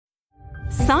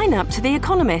Sign up to The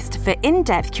Economist for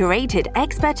in-depth curated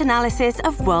expert analysis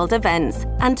of world events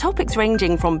and topics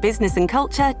ranging from business and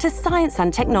culture to science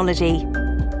and technology.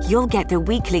 You'll get the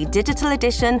weekly digital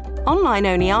edition,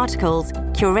 online-only articles,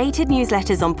 curated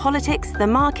newsletters on politics, the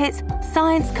markets,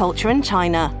 science, culture and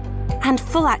China, and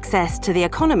full access to The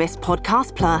Economist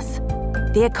Podcast Plus.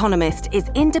 The Economist is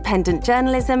independent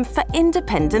journalism for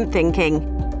independent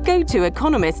thinking. Go to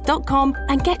economist.com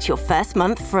and get your first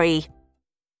month free.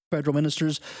 Federal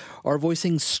ministers are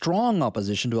voicing strong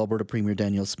opposition to Alberta Premier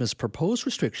Danielle Smith's proposed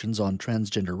restrictions on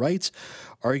transgender rights,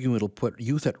 arguing it'll put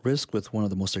youth at risk with one of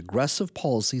the most aggressive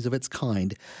policies of its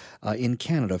kind in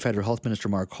Canada. Federal Health Minister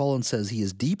Mark Holland says he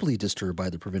is deeply disturbed by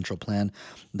the provincial plan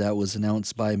that was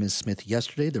announced by Ms. Smith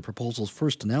yesterday. The proposals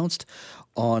first announced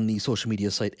on the social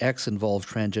media site X involved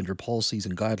transgender policies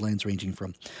and guidelines ranging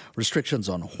from restrictions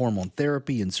on hormone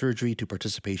therapy and surgery to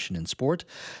participation in sport.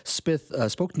 Smith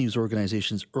spoke to news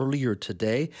organizations earlier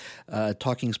today,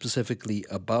 talking specifically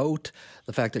about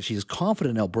the fact that she is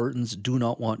confident Albertans do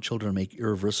not want children to make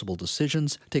irreversible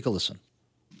decisions. Take a listen.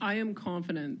 I am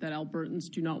confident that Albertans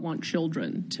do not want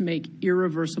children to make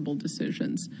irreversible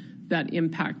decisions that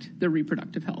impact their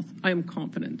reproductive health. I am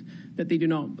confident that they do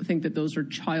not think that those are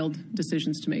child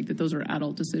decisions to make, that those are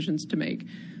adult decisions to make.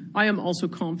 I am also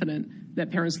confident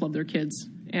that parents love their kids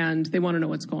and they want to know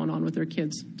what's going on with their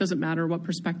kids. Doesn't matter what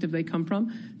perspective they come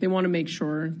from. They want to make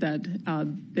sure that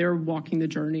they're walking the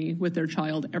journey with their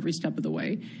child every step of the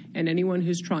way. And anyone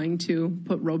who's trying to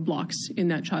put roadblocks in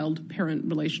that child-parent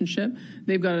relationship,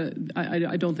 they've got to,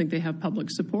 I don't think they have public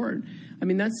support. I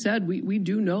mean, that said, we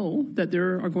do know that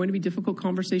there are going to be difficult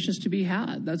conversations to be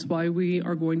had. That's why we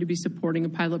are going to be supporting a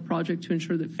pilot project to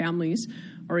ensure that families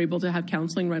are able to have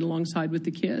counseling right alongside with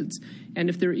the kids. And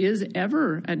if there is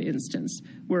ever an instance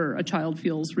where a child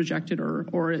feels rejected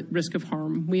or at risk of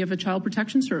harm, we have a child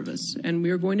protection service, and we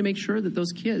are going to make sure that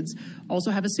those kids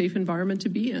also have a safe environment to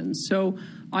be in. So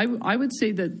I would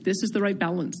say that this is the right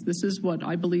balance. This is what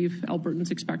I believe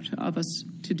Albertans expect of us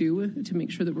to do to make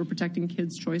sure that we're protecting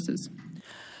kids' choices.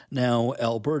 Now,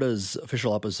 Alberta's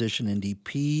official opposition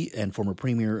NDP and former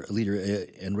Premier leader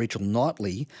and Rachel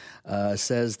Notley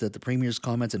says that the Premier's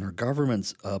comments and her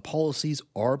government's policies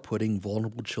are putting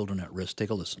vulnerable children at risk. Take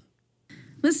a listen.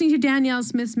 Listening to Danielle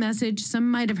Smith's message,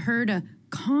 some might have heard a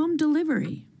calm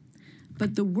delivery,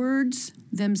 but the words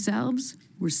themselves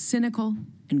were cynical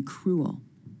and cruel.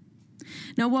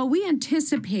 Now, while we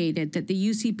anticipated that the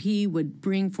UCP would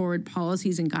bring forward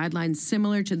policies and guidelines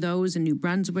similar to those in New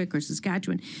Brunswick or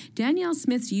Saskatchewan, Danielle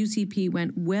Smith's UCP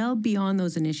went well beyond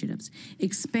those initiatives,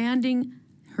 expanding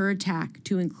her attack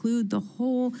to include the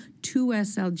whole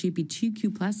 2S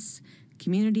LGBTQ+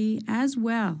 community as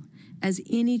well as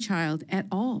any child at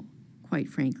all, quite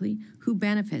frankly, who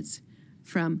benefits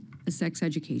from a sex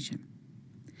education.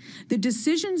 The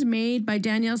decisions made by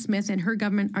Danielle Smith and her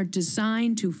government are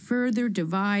designed to further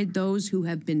divide those who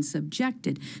have been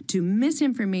subjected to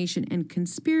misinformation and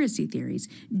conspiracy theories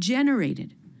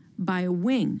generated by a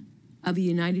wing of the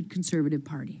United Conservative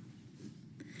Party.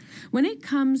 When it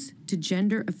comes to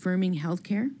gender-affirming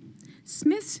healthcare,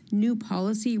 Smith's new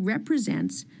policy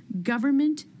represents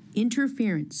government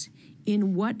interference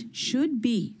in what should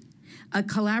be a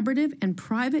collaborative and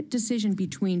private decision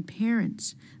between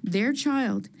parents, their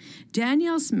child.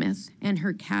 Danielle Smith and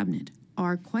her cabinet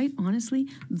are, quite honestly,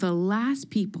 the last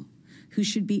people who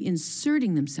should be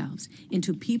inserting themselves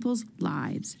into people's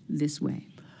lives this way.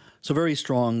 So very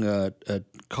strong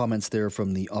comments there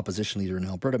from the opposition leader in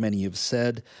Alberta. Many have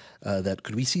said that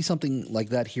could we see something like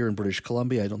that here in British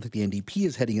Columbia? I don't think the NDP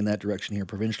is heading in that direction here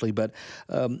provincially, but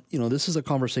this is a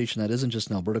conversation that isn't just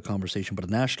an Alberta conversation, but a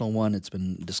national one. It's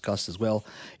been discussed as well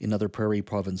in other prairie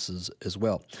provinces as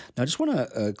well. Now, I just want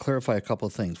to clarify a couple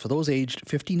of things. For those aged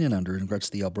 15 and under, in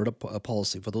regards to the Alberta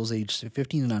policy, for those aged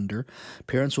 15 and under,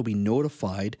 parents will be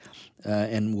notified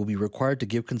and will be required to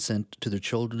give consent to their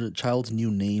child's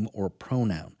new name or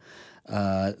pronoun.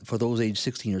 For those aged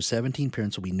 16 or 17,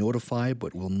 parents will be notified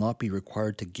but will not be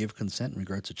required to give consent in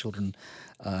regards to children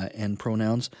and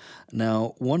pronouns.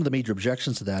 Now, one of the major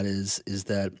objections to that is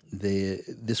that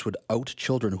this would out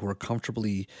children who are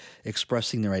comfortably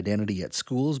expressing their identity at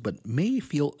schools but may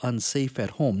feel unsafe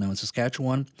at home. Now, in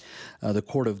Saskatchewan, the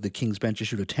Court of the King's Bench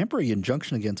issued a temporary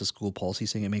injunction against a school policy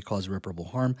saying it may cause irreparable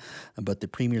harm, but the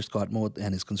Premier Scott Moe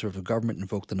and his Conservative government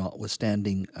invoked the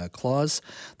notwithstanding clause.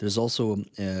 There's also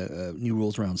new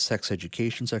rules around sex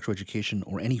education, sexual education,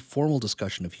 or any formal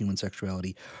discussion of human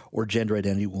sexuality or gender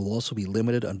identity will also be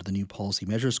limited under the new policy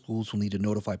measures. Schools will need to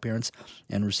notify parents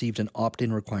and receive an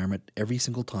opt-in requirement every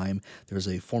single time there's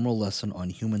a formal lesson on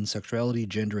human sexuality,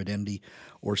 gender identity,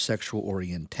 or sexual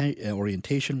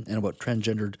orientation, and about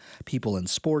transgendered people in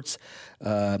sports.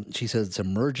 She says it's an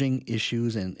emerging issue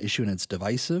and it's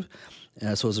divisive.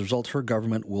 So as a result, her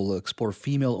government will explore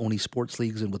female-only sports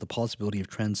leagues and with the possibility of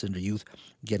transgender youth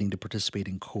getting to participate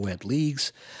in co-ed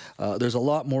leagues. There's a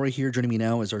lot more here. Joining me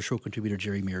now is our show contributor,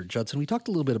 Jerry Mayer-Judson. We talked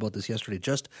a little bit about this yesterday,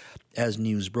 just as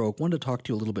news broke. Wanted to talk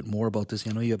to you a little bit more about this.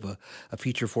 I know you have a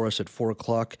feature for us at 4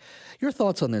 o'clock. Your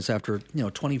thoughts on this after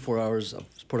 24 hours of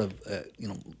sort of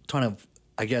trying to,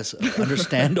 I guess,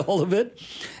 understand all of it.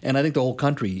 And I think the whole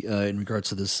country, in regards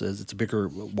to this, it's a bigger,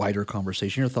 wider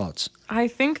conversation. Your thoughts? I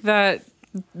think that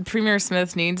Premier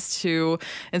Smith needs to,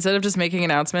 instead of just making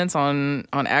announcements on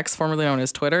X, formerly known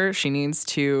as Twitter, she needs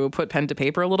to put pen to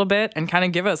paper a little bit and kind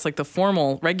of give us like the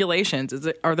formal regulations.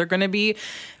 Are you going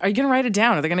to write it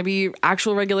down? Are there going to be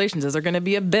actual regulations? Is there going to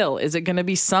be a bill? Is it going to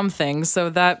be something so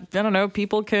that, I don't know,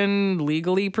 people can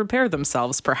legally prepare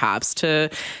themselves perhaps to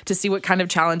see what kind of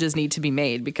challenges need to be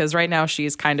made? Because right now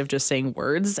she's kind of just saying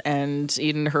words, and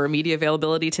in her media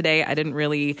availability today, I didn't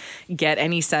really get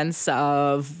any sense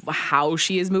of how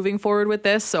she is moving forward with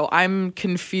this. So I'm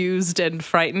confused and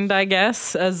frightened, I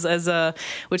guess, as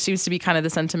which seems to be kind of the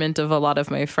sentiment of a lot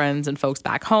of my friends and folks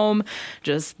back home.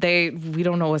 We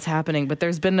don't know what's happening, but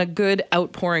there's been a good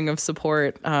outpouring of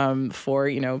support for,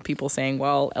 people saying,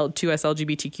 well, to us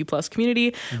LGBTQ plus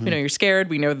community, we know you're scared.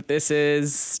 We know that this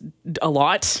is a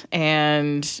lot,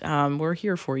 and we're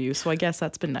here for you. So I guess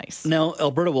that's been nice. Now,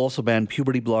 Alberta will also ban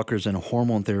puberty blockers and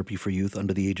hormone therapy for youth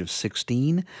under the age of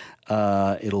 16.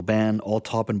 It'll ban all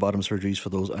top and bottom surgeries for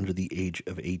those under the age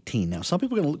of 18. Now, some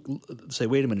people are going to say,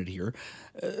 wait a minute here.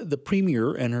 The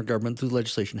Premier and her government through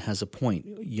legislation has a point.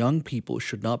 Young people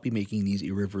should not be making these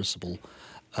irreversible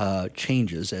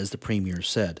changes, as the Premier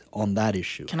said, on that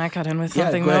issue. Can I cut in with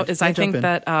something, though? I think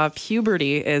that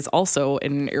puberty is also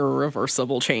an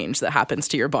irreversible change that happens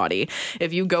to your body.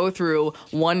 If you go through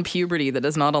one puberty that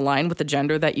does not align with the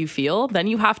gender that you feel, then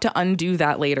you have to undo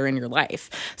that later in your life.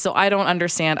 So I don't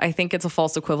understand. I think it's a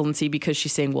false equivalency because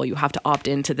she's saying, well, you have to opt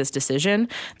into this decision,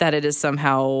 that it is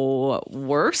somehow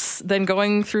worse than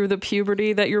going through the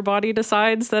puberty that your body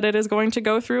decides that it is going to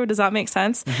go through. Does that make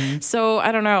sense? So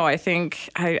I don't know. I think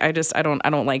I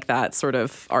don't like that sort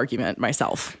of argument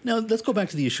myself. Now, let's go back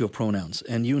to the issue of pronouns.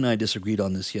 And you and I disagreed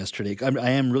on this yesterday. I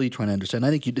am really trying to understand.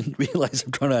 I think you didn't realize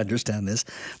I'm trying to understand this.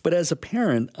 But as a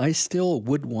parent, I still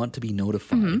would want to be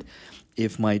notified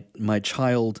if my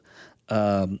child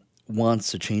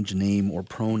wants to change a name or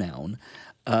pronoun.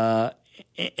 And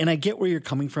I get where you're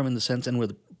coming from in the sense, and where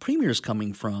the Premier's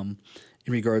coming from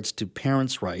in regards to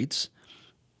parents' rights.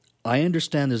 I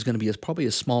understand there's going to be probably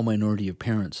a small minority of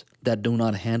parents that do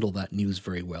not handle that news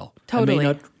very well. Totally. And may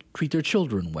not treat their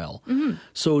children well.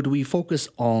 So do we focus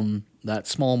on that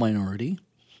small minority,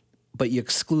 but you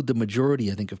exclude the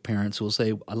majority, I think, of parents who will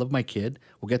say, I love my kid,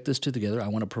 we'll get this together, I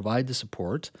want to provide the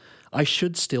support. I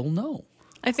should still know.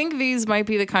 I think these might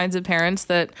be the kinds of parents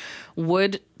that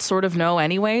would sort of know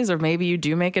anyways, or maybe you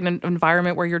do make an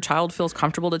environment where your child feels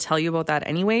comfortable to tell you about that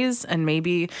anyways, and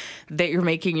maybe that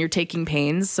you're taking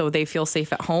pains so they feel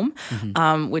safe at home,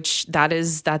 which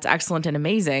that's excellent and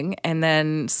amazing. And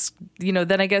then,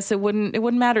 then I guess it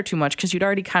wouldn't matter too much because you'd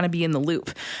already kind of be in the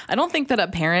loop. I don't think that a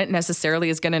parent necessarily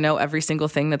is going to know every single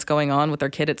thing that's going on with their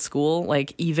kid at school,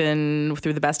 like even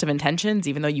through the best of intentions,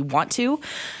 even though you want to,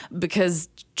 because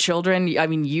children,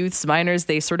 youths, minors,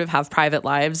 they sort of have private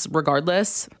lives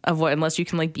regardless of unless you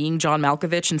can being John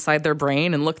Malkovich inside their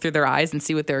brain and look through their eyes and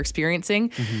see what they're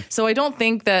experiencing. So I don't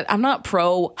think that, I'm not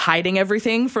pro hiding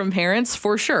everything from parents,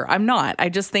 for sure. I'm not. I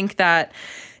just think that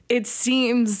it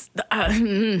seems,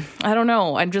 I don't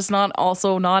know. I'm just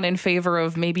not in favor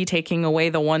of maybe taking away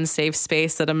the one safe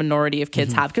space that a minority of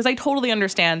kids have. Because I totally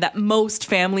understand that most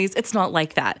families, it's not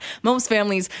like that. Most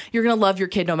families, you're going to love your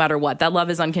kid no matter what. That love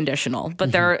is unconditional.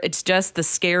 But it's just the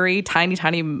scary, tiny,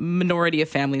 tiny minority of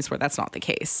families where that's not the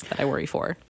case that I worry for.